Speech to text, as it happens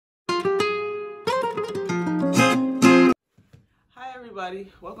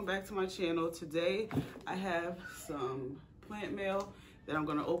everybody, welcome back to my channel. Today I have some plant mail that I'm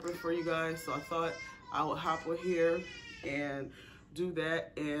going to open for you guys, so I thought I would hop on here and do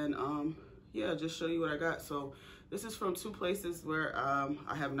that and yeah, just show you what I got. So this is from two places where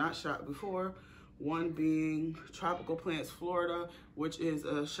I have not shopped before, one being Tropical Plants Florida, which is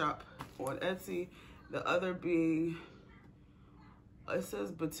a shop on Etsy, the other being, it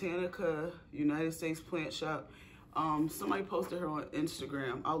says Botanica United States Plant Shop. Somebody posted her on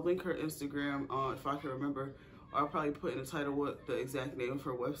Instagram. I'll link her Instagram if I can remember, or I'll probably put in the title what the exact name of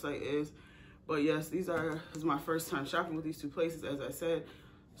her website is. But yes, this is my first time shopping with these two places, as I said.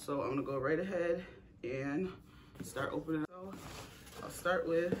 So I'm gonna go right ahead and start opening. So I'll start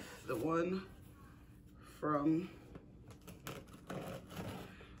with the one from,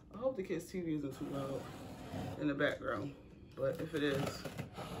 I hope the kids' TV isn't too loud in the background, but if it is,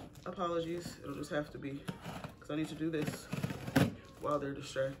 apologies, it'll just have to be, because I need to do this while they're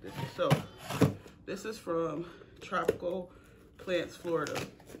distracted. So this is from Tropical Plants Florida.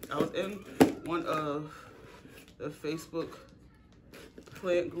 I was in one of the Facebook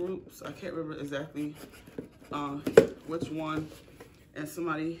plant groups. I can't remember exactly which one, and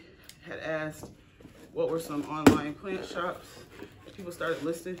somebody had asked what were some online plant shops. People started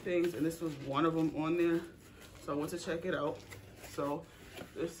listing things, and this was one of them on there. So I went to check it out. So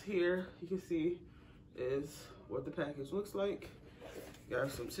this here, you can see, is what the package looks like. You got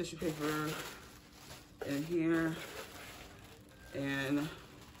some tissue paper in here, and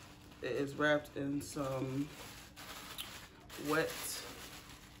it is wrapped in some wet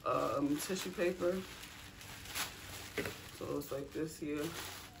tissue paper. So it's like this here,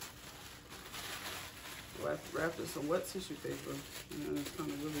 wrapped in some wet tissue paper, and it's kind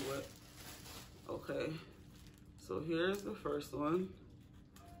of really wet. Okay, so here's the first one.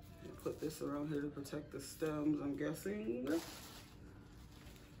 Put this around here to protect the stems, I'm guessing.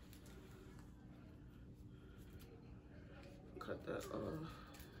 Cut that off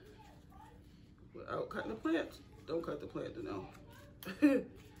without cutting the plant. Don't cut the plant to know.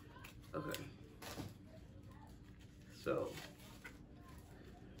 Okay. So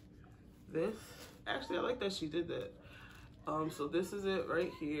this, actually I like that she did that. So this is it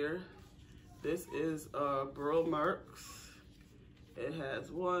right here. This is burl marks. It has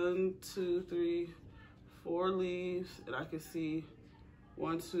 1, 2, 3, 4 leaves, and I can see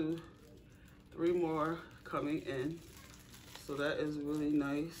 1, 2, 3 more coming in. So that is really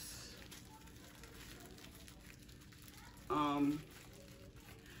nice. I'm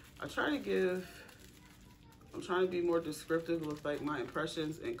trying to be more descriptive with like my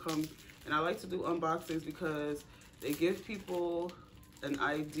impressions and I like to do unboxings because they give people an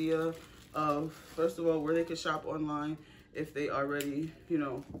idea of, first of all, where they can shop online if they already, you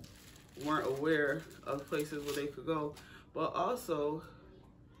know, weren't aware of places where they could go. But also,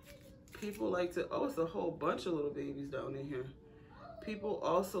 people like to, oh, it's a whole bunch of little babies down in here. People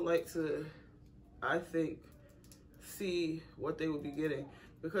also like to, I think, see what they would be getting,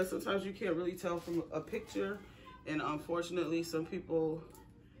 because sometimes you can't really tell from a picture, and unfortunately some people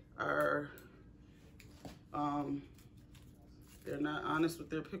are they're not honest with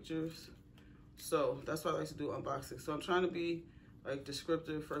their pictures. So that's why I like to do unboxing. So I'm trying to be like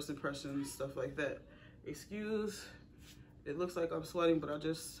descriptive, first impressions, stuff like that. Excuse, it looks like I'm sweating, but I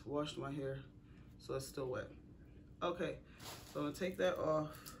just washed my hair, so it's still wet. Okay, so I'm gonna take that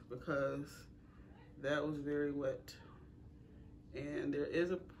off because that was very wet. And there is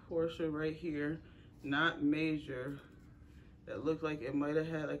a portion right here, not major, that looked like it might have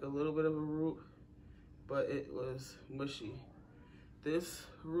had like a little bit of a root, but it was mushy. This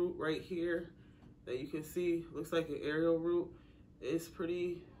root right here that you can see looks like an aerial root. It's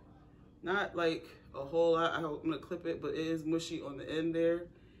pretty, not like a whole lot. I'm gonna clip it, but it is mushy on the end there.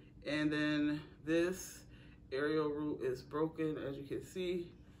 And then this aerial root is broken, as you can see.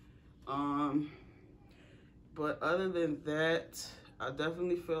 But other than that, I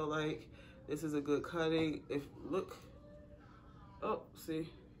definitely feel like this is a good cutting. If look, oh, see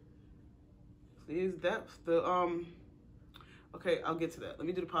that's the okay, I'll get to that. Let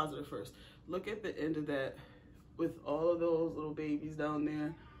me do the positive first. Look at the end of that with all of those little babies down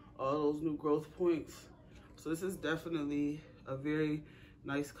there, all those new growth points. So this is definitely a very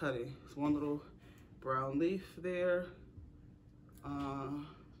nice cutting. It's one little brown leaf there.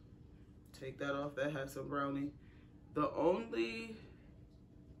 Take that off, that has some brownie. The only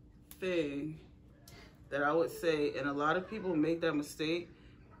thing that I would say, and a lot of people make that mistake,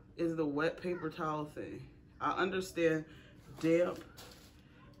 is the wet paper towel thing. I understand damp.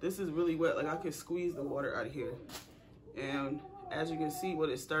 This is really wet, like I can squeeze the water out of here. And as you can see, what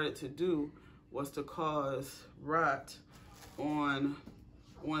it started to do was to cause rot on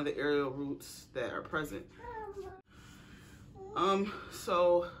one of the aerial roots that are present.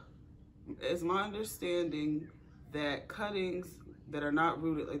 So it's my understanding that cuttings that are not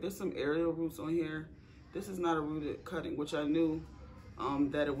rooted, like there's some aerial roots on here. This is not a rooted cutting, which I knew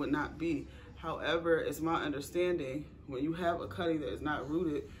that it would not be. However, it's my understanding when you have a cutting that is not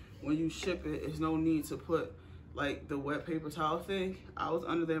rooted, when you ship it, there's no need to put like the wet paper towel thing. I was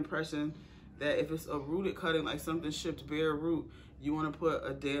under the impression that if it's a rooted cutting, like something shipped bare root, you want to put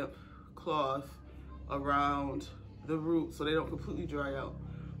a damp cloth around the root so they don't completely dry out.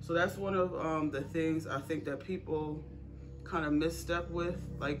 So that's one of the things I think that people kind of misstep with.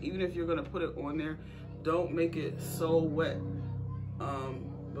 Like, even if you're gonna put it on there, don't make it so wet,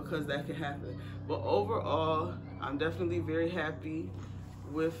 because that can happen. But overall, I'm definitely very happy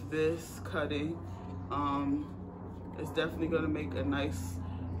with this cutting. It's definitely gonna make a nice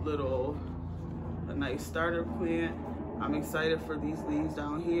starter plant. I'm excited for these leaves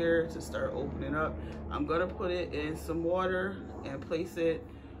down here to start opening up. I'm gonna put it in some water and place it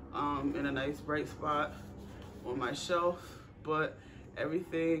in a nice bright spot on my shelf, but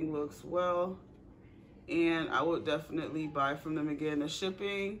everything looks well, and I would definitely buy from them again. The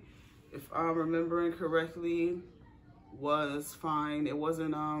shipping, if I'm remembering correctly, was fine. It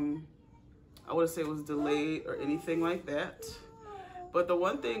wasn't, I wouldn't say it was delayed or anything like that. But the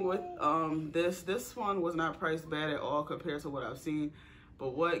one thing with this one was not priced bad at all compared to what I've seen.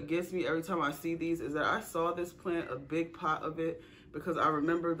 But what gets me every time I see these is that I saw this plant, a big pot of it, because I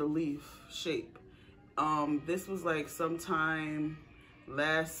remember the leaf shape. This was like sometime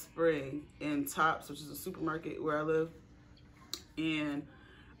last spring in Tops, which is a supermarket where I live. And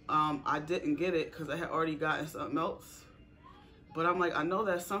I didn't get it because I had already gotten something else. But I'm like, I know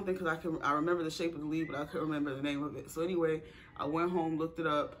that's something because I remember the shape of the leaf, but I couldn't remember the name of it. So anyway, I went home, looked it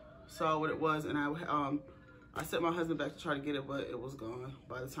up, saw what it was, and I sent my husband back to try to get it, but it was gone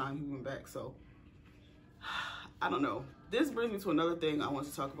by the time he went back. So I don't know. This brings me to another thing I want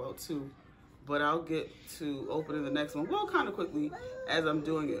to talk about too, but I'll get to opening the next one, well, kind of quickly as I'm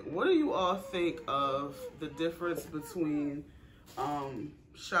doing it. What do you all think of the difference between plant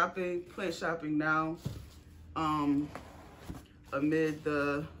shopping now, amid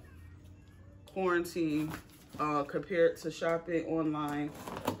the quarantine, compared to shopping online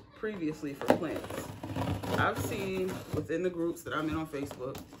previously for plants? I've seen within the groups that I'm in on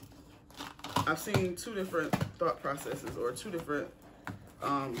Facebook, I've seen two different thought processes, or two different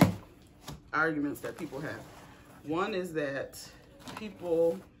arguments that people have. One is that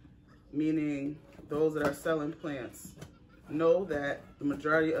people, meaning those that are selling plants, know that the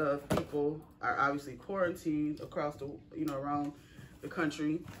majority of people are obviously quarantined across the, around the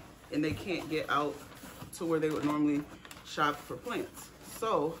country, and they can't get out to where they would normally shop for plants.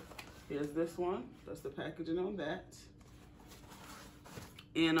 So here's this one. That's the packaging on that.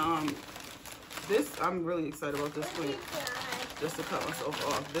 And this, I'm really excited about this plant, just to cut myself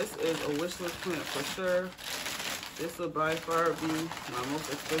off. This is a wish list plant for sure. This will by far be my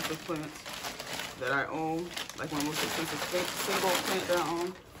most expensive plant that I own, like my most expensive single plant that I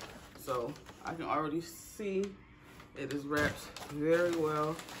own. So I can already see it is wrapped very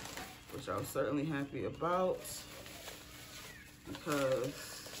well, which I'm certainly happy about,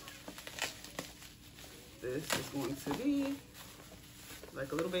 because this is going to be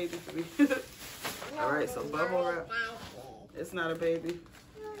like a little baby for me. All right, so bubble wrap. It's not a baby.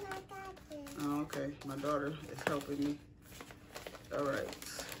 Oh, okay, my daughter is helping me. All right,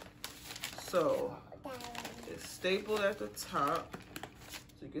 so it's stapled at the top,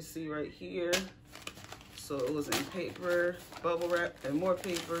 so you can see right here. So it was in paper, bubble wrap, and more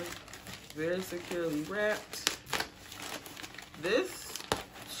paper, very securely wrapped. This,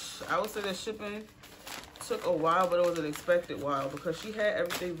 I would say that shipping took a while, but it was an expected while, because she had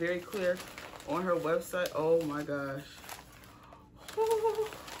everything very clear on her website. Oh my gosh.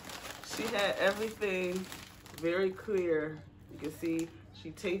 She had everything very clear. You can see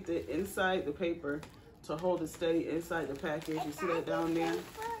she taped it inside the paper to hold it steady inside the package. You see that down there?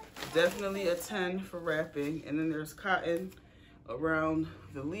 Definitely a 10 for wrapping. And then there's cotton around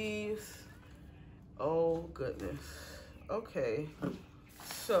the leaves. Oh goodness. Okay,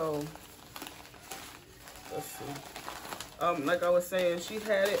 so let's see. Like I was saying, she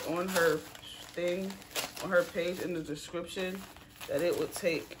had it on her thing, on her page in the description, that it would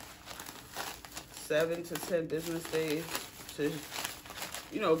take 7 to 10 business days to,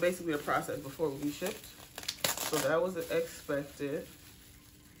 basically a process before it would be shipped. So that was expected.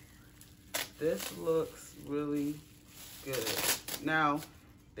 This looks really good. Now,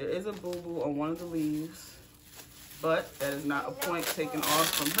 there is a boo-boo on one of the leaves, but that is not a point taken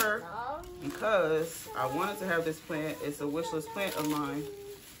off from her. because I wanted to have this plant. It's a wish list plant of mine,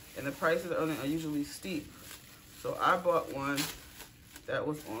 and the prices on it are usually steep. So I bought one that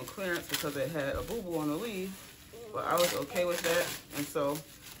was on clearance because it had a boo-boo on the leaf, but I was okay with that, and so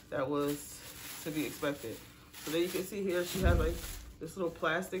that was to be expected. So then you can see here, she has like this little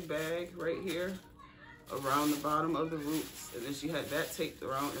plastic bag right here around the bottom of the roots, and then she had that taped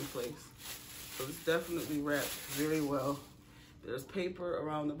around in place. So it's definitely wrapped very well. There's paper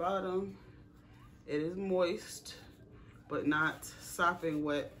around the bottom. It is moist, but not sopping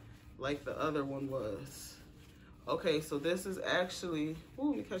wet like the other one was. Okay, so this is actually, ooh,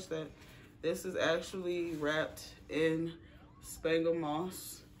 let me catch that. This is actually wrapped in Spangle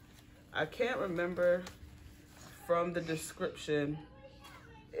moss. I can't remember from the description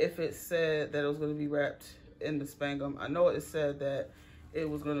if it said that it was going to be wrapped in the Spangum. I know it said that it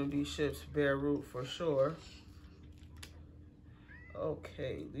was going to be shipped bare root for sure.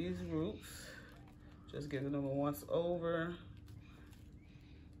 Okay, these roots, just giving them a once over.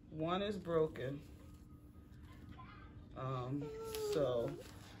 One is broken. So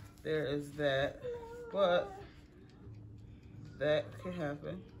there is that, but that can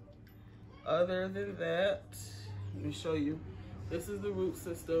happen. Other than that, let me show you. This is the root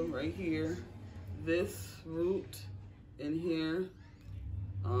system right here. This root in here,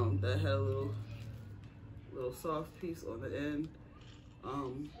 that had a little soft piece on the end.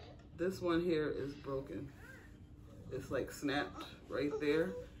 This one here is broken. It's like snapped right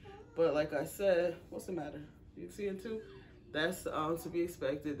there. But like I said, what's the matter? You see it too? That's to be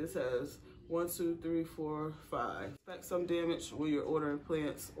expected. This has 1, 2, 3, 4, 5. Expect some damage when you're ordering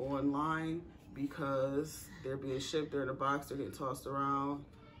plants online because they're being shipped, they're in a box, they're getting tossed around,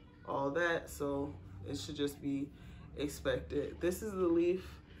 all that. So it should just be expected. This is the leaf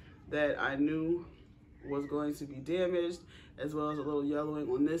that I knew was going to be damaged, as well as a little yellowing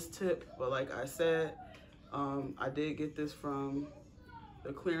on this tip. But like I said, I did get this from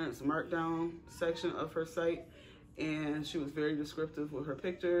the clearance markdown section of her site, and she was very descriptive with her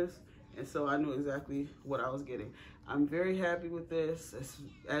pictures, and so I knew exactly what I was getting. I'm very happy with this.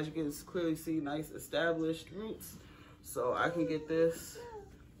 As you can clearly see, nice established roots, so I can get this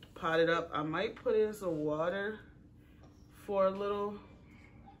potted up. I might put in some water for a little,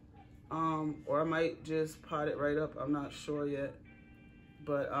 or I might just pot it right up. I'm not sure yet,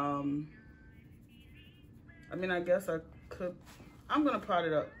 but I mean, I guess I could. I'm gonna pot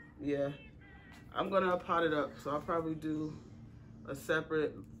it up. Yeah, I'm gonna pot it up. So I'll probably do a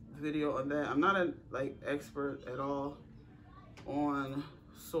separate video on that. I'm not a expert at all on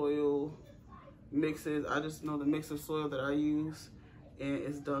soil mixes. I just know the mix of soil that I use, and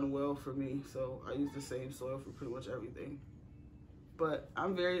it's done well for me. So I use the same soil for pretty much everything. But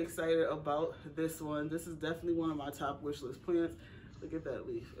I'm very excited about this one. This is definitely one of my top wish list plants. Look at that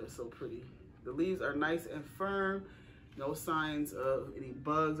leaf, it's so pretty. The leaves are nice and firm. No signs of any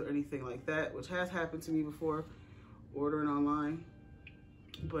bugs or anything like that, which has happened to me before ordering online,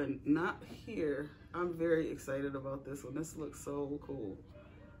 but not here. I'm very excited about this one. This looks so cool.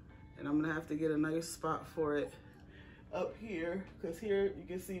 And I'm gonna have to get a nice spot for it up here, because here you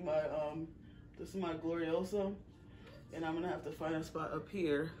can see my, this is my Gloriosa, and I'm gonna have to find a spot up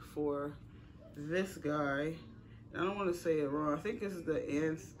here for this guy. And I don't wanna say it wrong. I think this is the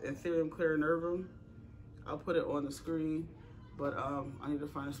Anthurium clarinervum. I'll put it on the screen, but I need to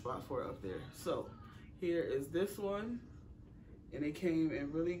find a spot for it up there. So here is this one, and it came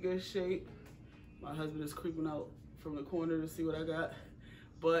in really good shape. My husband is creeping out from the corner to see what I got.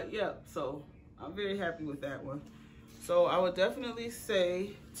 But yeah, so I'm very happy with that one. So I would definitely say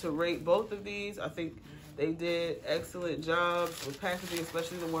to rate both of these. I think they did excellent jobs with packaging,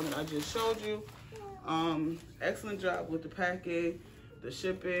 especially the one that I just showed you. Excellent job with the packing. The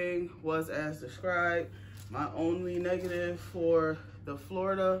shipping was as described. My only negative for the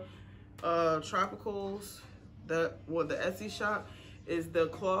Florida Tropicals, the Etsy shop, is the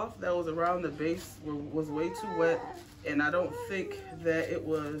cloth that was around the base was way too wet, and I don't think that it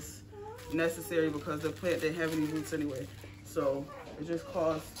was necessary because the plant didn't have any roots anyway. So it just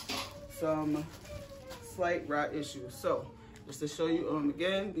caused some slight rot issues. So just to show you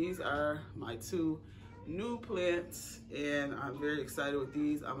again, these are my 2 new plants, and I'm very excited with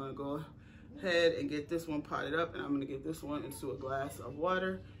these. I'm gonna go ahead and get this one potted up, and I'm gonna get this one into a glass of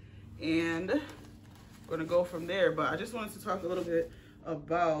water, and I'm gonna go from there. But I just wanted to talk a little bit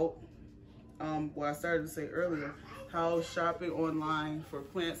about what I started to say earlier, how shopping online for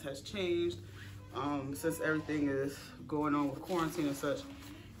plants has changed since everything is going on with quarantine and such.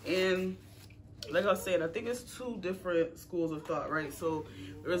 And like I was saying, I think it's 2 different schools of thought, right? So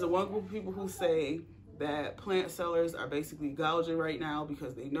there's one group of people who say that plant sellers are basically gouging right now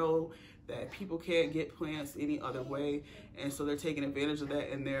because they know that people can't get plants any other way, and so they're taking advantage of that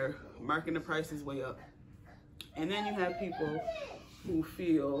and they're marking the prices way up. And then you have people who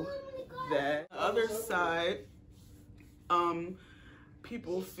feel that the other side,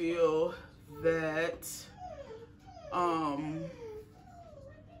 people feel that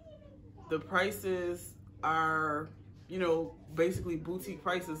the prices are, you know, basically boutique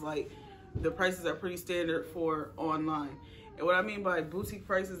prices. Like the prices are pretty standard for online. And what I mean by boutique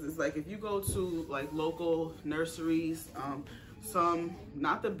prices is like if you go to like local nurseries, some,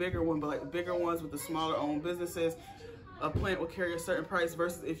 not the bigger one, but like the bigger ones with the smaller owned businesses, a plant will carry a certain price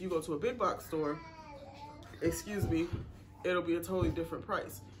versus if you go to a big box store, excuse me, it'll be a totally different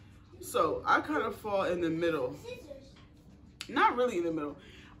price. So I kind of fall in the middle. Not really in the middle.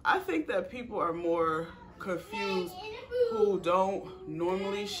 I think that people are more confused who don't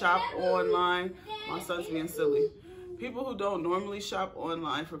normally shop online. My son's being silly. People who don't normally shop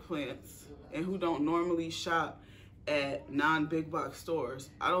online for plants and who don't normally shop at non-big box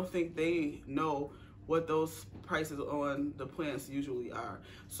stores, I don't think they know what those prices on the plants usually are.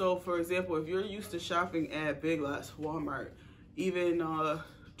 So for example, if you're used to shopping at Big Lots, Walmart, even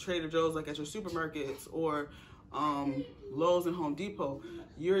Trader Joe's, like at your supermarkets, or Lowe's and Home Depot,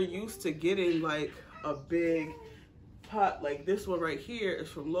 you're used to getting like a big pot. Like this one right here is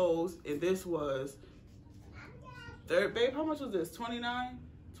from Lowe's, and this was, babe, how much was this? $29,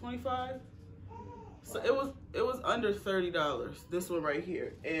 $25? So it was under $30, this one right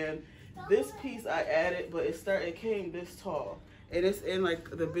here. And this piece I added, but it came this tall, and it's in like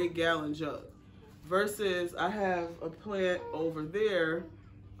the big gallon jug. Versus I have a plant over there.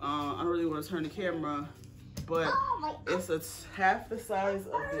 I don't really want to turn the camera, but it's half the size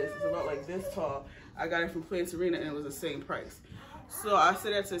of this. It's about like this tall. I got it from Plants Arena and it was the same price. So I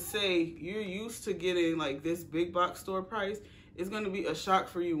said that to say, you're used to getting like this big box store price. It's going to be a shock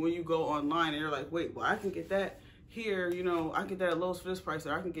for you when you go online and you're like, wait, well, I can get that here, you know, I get that at Lowe's for this price,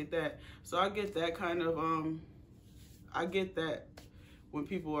 or I can get that. So I get that kind of, I get that when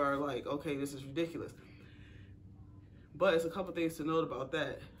people are like, okay, this is ridiculous. But it's a couple things to note about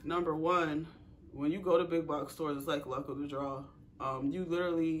that. Number one, when you go to big box stores, it's like luck of the draw. You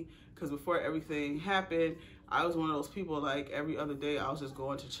literally, because before everything happened, I was one of those people, like every other day I was just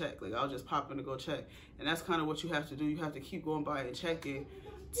going to check. Like I was just popping to go check. And that's kind of what you have to do. You have to keep going by and checking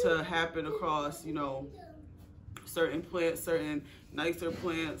to happen across, you know, certain plants, certain nicer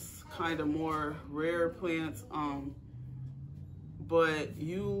plants, kind of more rare plants. But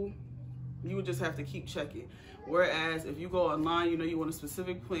you would just have to keep checking. Whereas if you go online, you know, you want a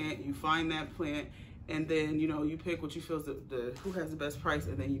specific plant, you find that plant, and then, you know, you pick what you feel is who has the best price,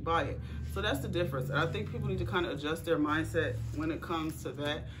 and then you buy it. So that's the difference. And I think people need to kind of adjust their mindset when it comes to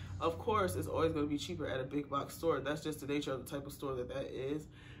that. Of course, it's always going to be cheaper at a big box store. That's just the nature of the type of store that is.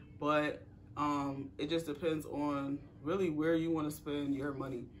 But it just depends on really where you want to spend your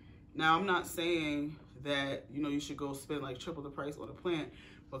money. Now, I'm not saying that, you know, you should go spend like triple the price on a plant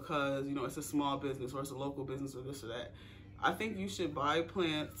because, you know, it's a small business or it's a local business or this or that. I think you should buy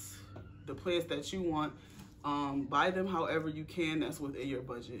plants, the plants that you want, buy them however you can that's within your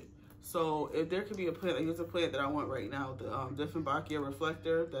budget. So if there could be a plant, like here's a plant that I want right now, the Dieffenbachia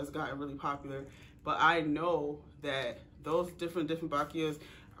reflector, that's gotten really popular. But I know that those different Dieffenbachias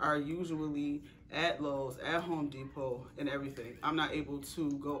are usually at Lowe's, at Home Depot, and everything. I'm not able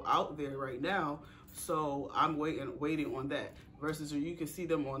to go out there right now, so I'm waiting on that. Versus you can see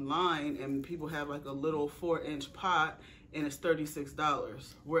them online and people have like a little 4-inch pot and it's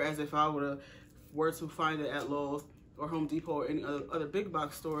 $36. Whereas if I were to find it at Lowe's or Home Depot or any other big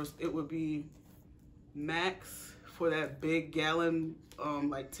box stores, it would be max for that big gallon,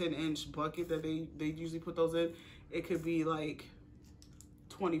 like 10-inch bucket that they usually put those in. It could be like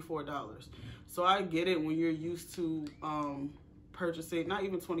 $24. So I get it when you're used to purchasing, not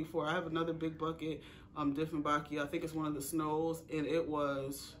even 24. I have another big bucket, Dieffenbachia. I think it's one of the snows, and it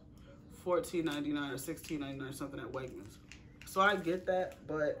was $14.99 or $16.99 or something at Wegmans. So I get that,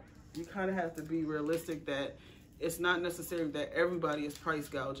 but you kind of have to be realistic that it's not necessarily that everybody is price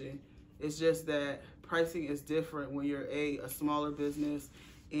gouging. It's just that pricing is different when you're a smaller business,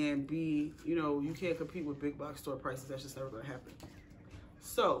 and B, you know, you can't compete with big box store prices. That's just never going to happen.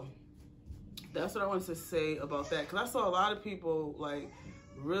 So that's what I wanted to say about that, because I saw a lot of people like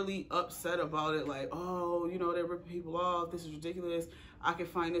really upset about it, like, oh, you know, they're ripping people off, this is ridiculous, I can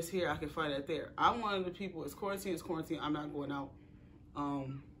find this here, I can find that there. I'm one of the people, it's quarantine, I'm not going out.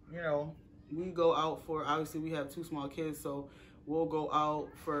 You know, we go out for, obviously we have 2 small kids, so we'll go out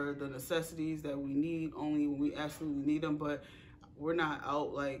for the necessities that we need only when we absolutely need them, but we're not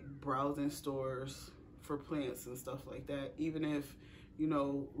out like browsing stores for plants and stuff like that. Even if, you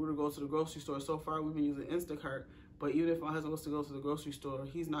know, we were to go to the grocery store. So far, we've been using Instacart. But even if my husband wants to go to the grocery store,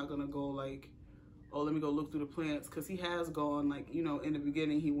 he's not going to go like, oh, let me go look through the plants. Because he has gone, like, you know, in the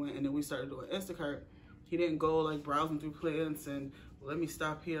beginning he went and then we started doing Instacart. He didn't go like browsing through plants and let me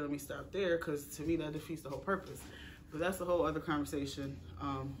stop here, let me stop there. Because to me, that defeats the whole purpose. But that's a whole other conversation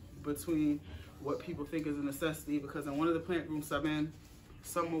between what people think is a necessity. Because in one of the plant groups I'm in,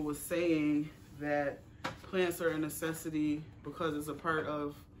 someone was saying that plants are a necessity because it's a part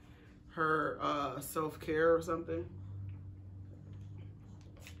of her self-care or something.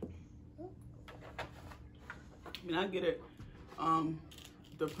 I mean, I get it.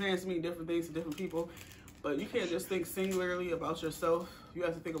 The plants mean different things to different people, but you can't just think singularly about yourself. You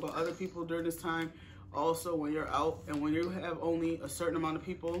have to think about other people during this time. Also, when you're out and when you have only a certain amount of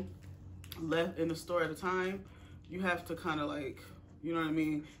people left in the store at a time, you have to kind of like, you know what I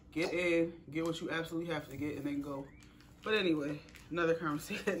mean, get in, get what you absolutely have to get, and then go. But anyway, another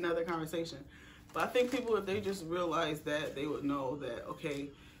conversation. But I think people, if they just realize that, they would know that, okay,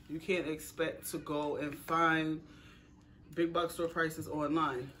 you can't expect to go and find big box store prices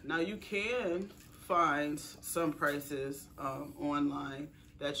online. Now, you can find some prices online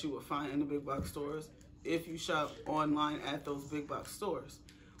that you would find in the big box stores if you shop online at those big box stores.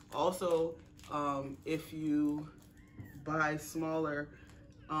 Also, if you buy smaller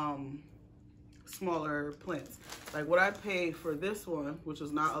plants. Like what I paid for this one, which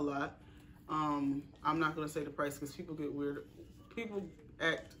is not a lot. I'm not gonna say the price because people get weird. People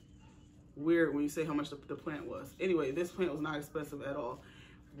act weird when you say how much the plant was. Anyway, this plant was not expensive at all.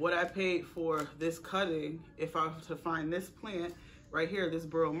 What I paid for this cutting, if I were to find this plant right here, this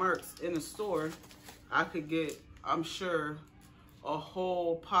Burrow Marks in the store, I could get, I'm sure, a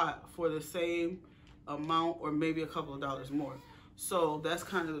whole pot for the same amount or maybe a couple of dollars more. So that's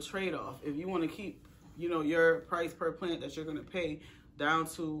kind of the trade-off. If you want to keep, you know, your price per plant that you're going to pay down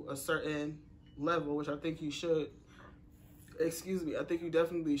to a certain level, which I think you should, excuse me, I think you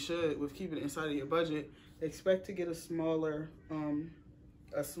definitely should with keeping it inside of your budget, expect to get a smaller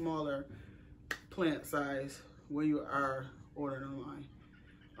plant size when you are ordering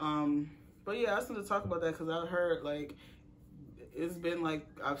online. But yeah, I just wanted to talk about that because I heard like, it's been like,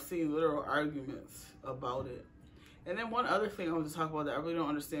 I've seen literal arguments about it. And then one other thing I want to talk about that I really don't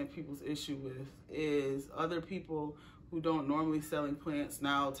understand people's issue with is other people who don't normally selling plants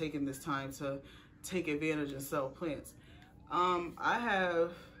now taking this time to take advantage and sell plants. I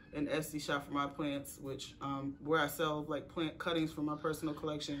have an Etsy shop for my plants, which where I sell like plant cuttings from my personal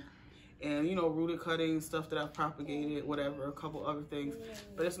collection, and you know, rooted cuttings, stuff that I've propagated, whatever, a couple other things.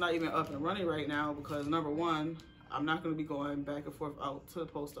 But it's not even up and running right now because number one, I'm not going to be going back and forth out to the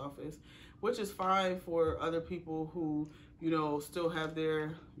post office, which is fine for other people who, you know, still have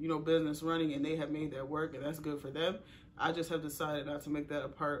their, you know, business running and they have made that work, and that's good for them. I just have decided not to make that a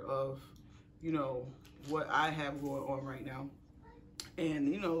part of, you know, what I have going on right now.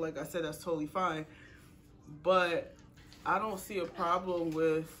 And, you know, like I said, that's totally fine. But I don't see a problem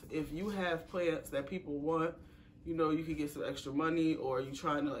with if you have plants that people want, you know, you could get some extra money or you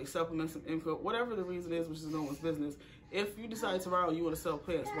trying to like supplement some income, whatever the reason is, which is no one's business. If you decide tomorrow you want to sell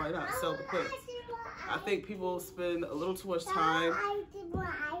plants, why not sell the plants? I think people spend a little too much time.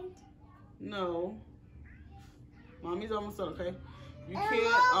 No. Mommy's almost done, okay? You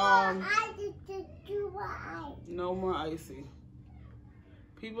can't, no more icy.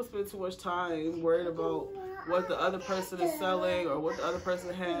 People spend too much time worried about what the other person is selling or what the other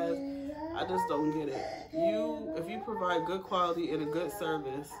person has. I just don't get it. If you provide good quality and a good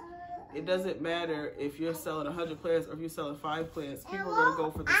service, it doesn't matter if you're selling 100 plants or if you're selling 5 plants. People are gonna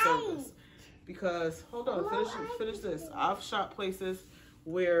go for the service. Because, hold on, finish this. I've shopped places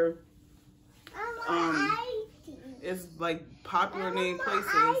where it's like popular name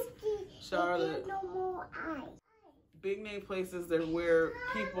places. Charlotte. Big name places that where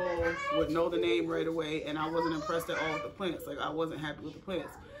people would know the name right away, and I wasn't impressed at all with the plants. Like, I wasn't happy with the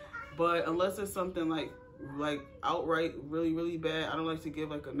plants. But unless it's something like outright really, really bad, I don't like to give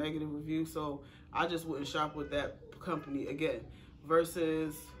like a negative review, so I just wouldn't shop with that company again.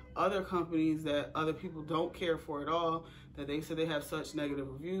 Versus other companies that other people don't care for at all, that they say they have such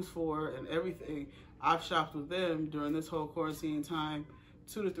negative reviews for and everything. I've shopped with them during this whole quarantine time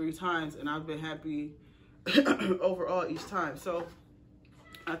 2 to 3 times, and I've been happy overall each time. So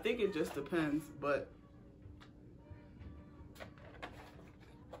I think it just depends, but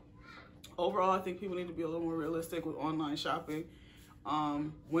overall I think people need to be a little more realistic with online shopping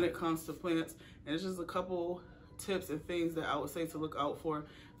when it comes to plants. And it's just a couple tips and things that I would say to look out for.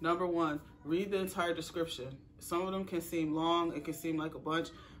 Number one, read the entire description. Some of them can seem long, it can seem like a bunch,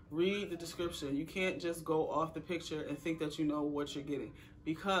 read the description. You can't just go off the picture and think that you know what you're getting,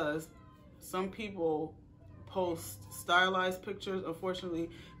 because some people post stylized pictures, unfortunately,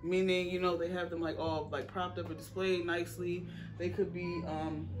 meaning, you know, they have them like all like propped up and displayed nicely. They could be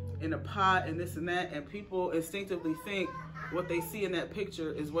in a pot and this and that, and people instinctively think what they see in that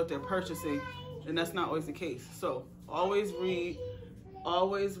picture is what they're purchasing, and that's not always the case. So always read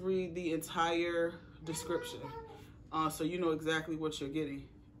the entire description, so you know exactly what you're getting.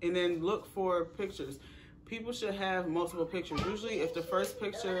 And then look for pictures. People should have multiple pictures. Usually if the first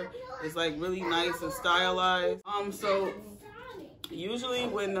picture is like really nice and stylized, so usually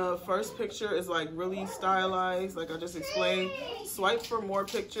when the first picture is like really stylized, like I just explained, swipe for more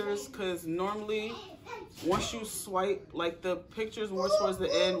pictures, because normally once you swipe, like the pictures more towards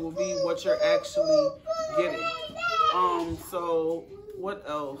the end will be what you're actually getting. So what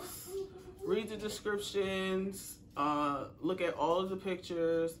else? Read the descriptions, look at all of the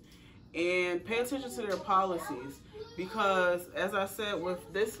pictures, and pay attention to their policies, because as I said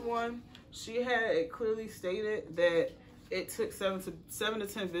with this one, she had it clearly stated that it took 7 to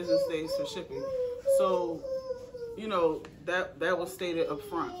 10 business days for shipping. So, you know, that was stated up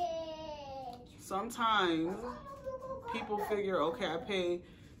front. Sometimes people figure, okay, I pay,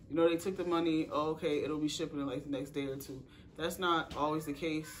 you know, they took the money, okay, it'll be shipping in like the next day or two. That's not always the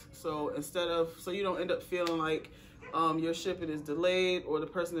case. So so you don't end up feeling like your shipping is delayed or the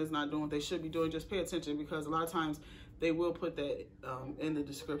person is not doing what they should be doing. Just pay attention, because a lot of times they will put that in the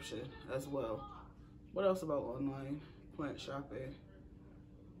description as well. What else about online plant shopping?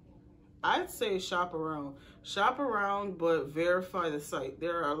 I'd say shop around, but verify the site.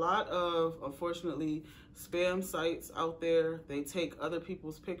 There are a lot of, unfortunately, spam sites out there. They take other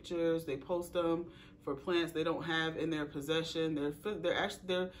people's pictures, they post them for plants they don't have in their possession.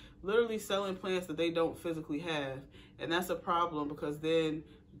 They're literally selling plants that they don't physically have, and that's a problem, because then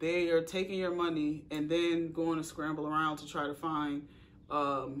they are taking your money and then going to scramble around to try to find,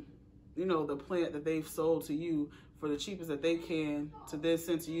 you know, the plant that they've sold to you for the cheapest that they can to then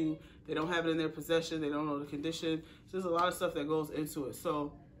send to you. They don't have it in their possession. They don't know the condition. So there's a lot of stuff that goes into it.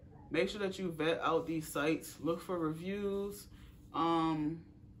 So make sure that you vet out these sites. Look for reviews, and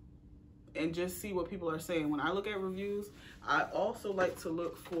just see what people are saying. When I look at reviews, I also like to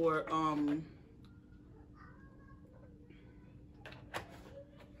look for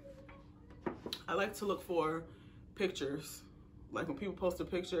pictures. Like when people post the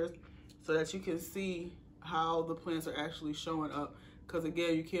pictures, so that you can see how the plants are actually showing up. Because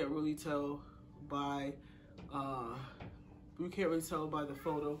again, you can't really tell by the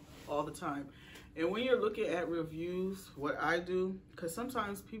photo all the time. And when you're looking at reviews, what I do, because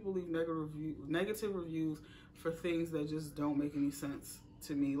sometimes people leave negative reviews for things that just don't make any sense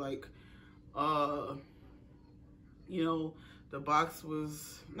to me. Like, you know, the box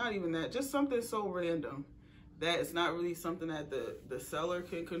was not even that, just something so random that it's not really something that the seller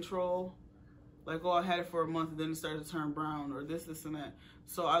can control. Like, oh, I had it for a month and then it started to turn brown, or this and that.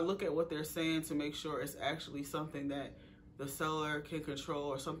 So I look at what they're saying to make sure it's actually something that the seller can control,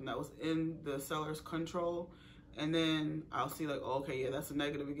 or something that was in the seller's control. And then I'll see like, oh, okay, yeah, that's a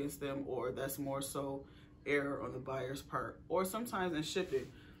negative against them, or that's more so error on the buyer's part. Or sometimes in shipping,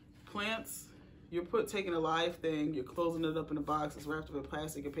 plants, you're taking a live thing, you're closing it up in a box, it's wrapped up in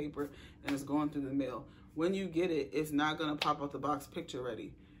plastic and paper, and it's going through the mail. When you get it, it's not gonna pop out the box picture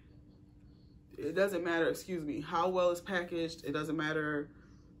ready. It doesn't matter, excuse me, how well it's packaged. It doesn't matter,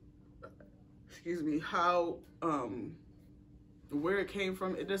 excuse me, how, where it came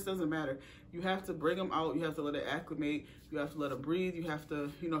from. It just doesn't matter. You have to bring them out. You have to let it acclimate. You have to let it breathe. You have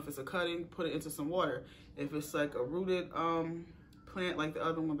to, you know, if it's a cutting, put it into some water. If it's like a rooted plant like the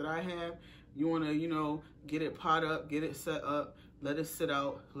other one that I have, you want to, you know, get it pot up, get it set up, let it sit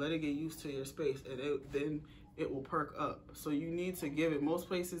out, let it get used to your space, and then it will perk up. So you need to give it, most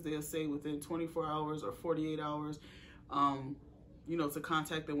places they'll say within 24 hours or 48 hours, you know, to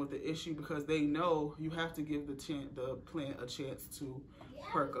contact them with the issue, because they know you have to give the plant a chance to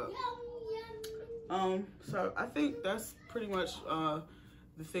perk up. So I think that's pretty much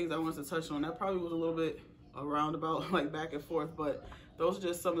the things I wanted to touch on. That probably was a little bit a roundabout, like back and forth, but those are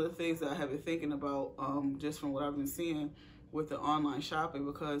just some of the things that I have been thinking about, just from what I've been seeing with the online shopping,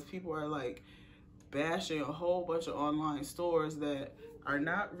 because people are like bashing a whole bunch of online stores that are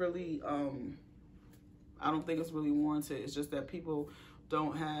not really, I don't think it's really warranted. It's just that people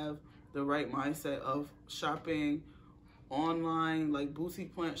don't have the right mindset of shopping online, like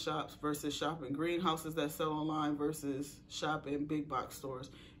boutique plant shops, versus shopping greenhouses that sell online versus shopping big box stores.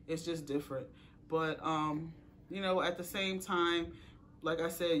 It's just different. But, you know, at the same time, like I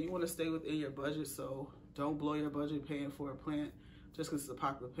said, you want to stay within your budget, so don't blow your budget paying for a plant just because it's a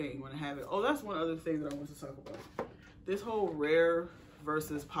popular plant. You want to have it. Oh, that's one other thing that I want to talk about. This whole rare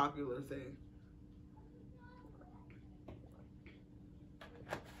versus popular thing.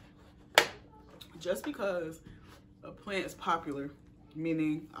 Just because a plant is popular,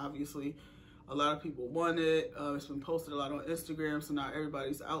 meaning obviously a lot of people want it, it's been posted a lot on Instagram, so now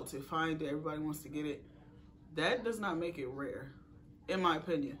everybody's out to find it, everybody wants to get it, that does not make it rare, in my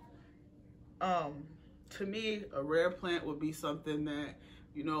opinion. To me, a rare plant would be something that,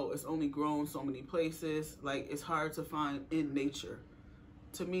 you know, it's only grown so many places, like it's hard to find in nature.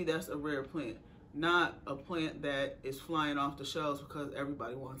 To me, that's a rare plant, not a plant that is flying off the shelves because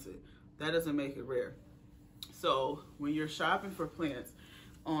everybody wants it. That doesn't make it rare. So when you're shopping for plants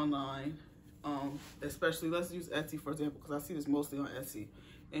online, especially, let's use Etsy for example, because I see this mostly on Etsy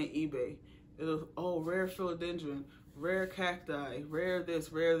and eBay. It'll, oh, rare philodendron, rare cacti, rare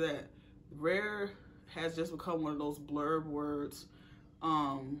this, rare that. Rare has just become one of those blurb words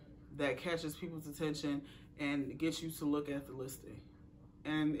that catches people's attention and gets you to look at the listing.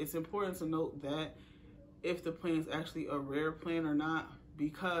 And it's important to note that if the plant is actually a rare plant or not,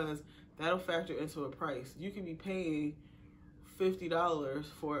 because that'll factor into a price. You can be paying $50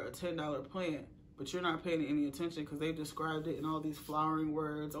 for a $10 plant, but you're not paying any attention because they've described it in all these flowering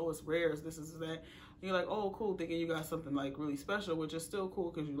words. Oh, it's rare, this is that. And you're like, oh, cool, thinking you got something like really special, which is still cool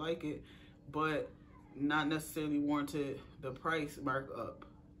because you like it, but not necessarily warranted the price markup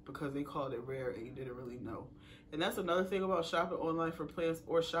because they called it rare and you didn't really know. And that's another thing about shopping online for plants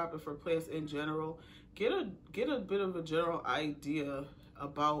or shopping for plants in general. Get a bit of a general idea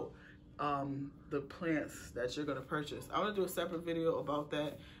about the plants that you're gonna purchase. I'm gonna do a separate video about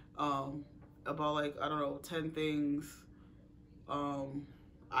that, about like, I don't know, 10 things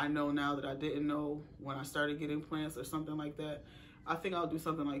I know now that I didn't know when I started getting plants or something like that. I think I'll do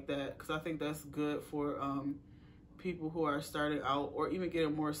something like that because I think that's good for people who are starting out or even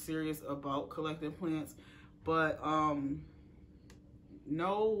getting more serious about collecting plants. But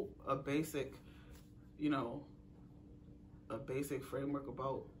know a basic, you know, a basic framework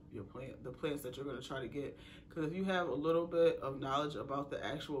about your plant, the plants that you're going to try to get. Because if you have a little bit of knowledge about the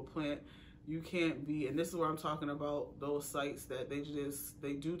actual plant, you can't be, and this is where I'm talking about those sites that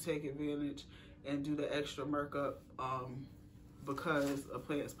they do take advantage and do the extra markup because a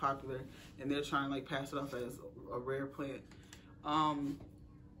plant is popular and they're trying to like pass it off as a rare plant.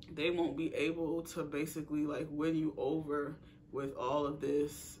 They won't be able to basically like win you over with all of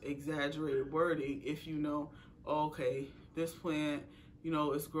this exaggerated wording if you know, okay, this plant, you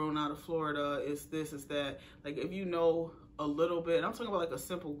know, it's grown out of Florida, it's this, it's that. Like if you know a little bit, and I'm talking about like a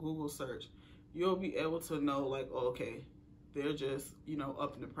simple Google search, you'll be able to know like, oh, okay, they're just, you know,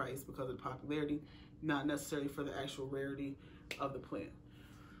 upping the price because of the popularity, not necessarily for the actual rarity of the plant.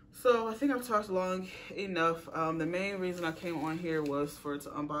 So I think I've talked long enough. The main reason I came on here was to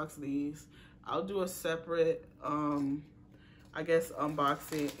unbox these. I'll do a separate, I guess,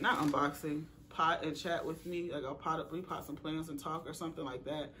 unboxing, not unboxing, pot and chat with me. Like I'll repot some plants and talk or something like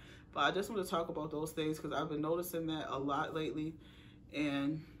that. But I just want to talk about those things because I've been noticing that a lot lately.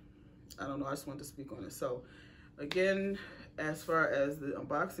 And I don't know, I just wanted to speak on it. So again, as far as the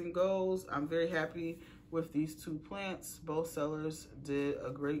unboxing goes, I'm very happy with these two plants. Both sellers did a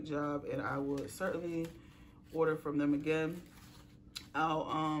great job and I would certainly order from them again.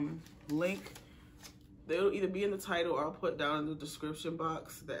 I'll link, they'll either be in the title or I'll put down in the description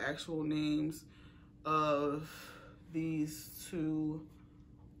box the actual names of these two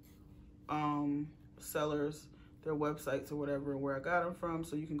sellers, their websites or whatever, and where I got them from,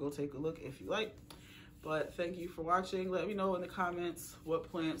 so you can go take a look if you like. But thank you for watching. Let me know in the comments what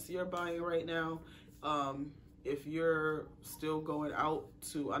plants you're buying right now. If you're still going out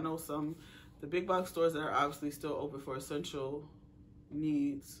to, I know the big box stores that are obviously still open for essential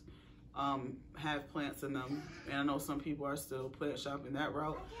needs have plants in them, and I know some people are still plant shopping that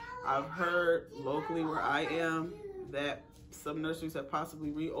route. I've heard locally where I am that some nurseries have possibly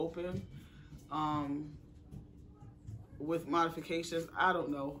reopened with modifications. I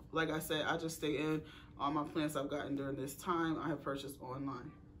don't know. Like I said, I just stay in. All my plants I've gotten during this time I have purchased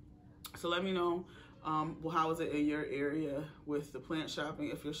online. So let me know, well, how is it in your area with the plant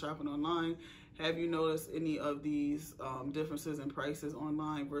shopping if you're shopping online? Have you noticed any of these differences in prices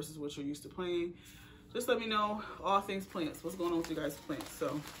online versus what you're used to paying? Just let me know. All things plants. What's going on with you guys' plants?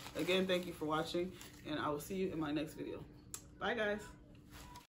 So again, thank you for watching, and I will see you in my next video. Bye, guys.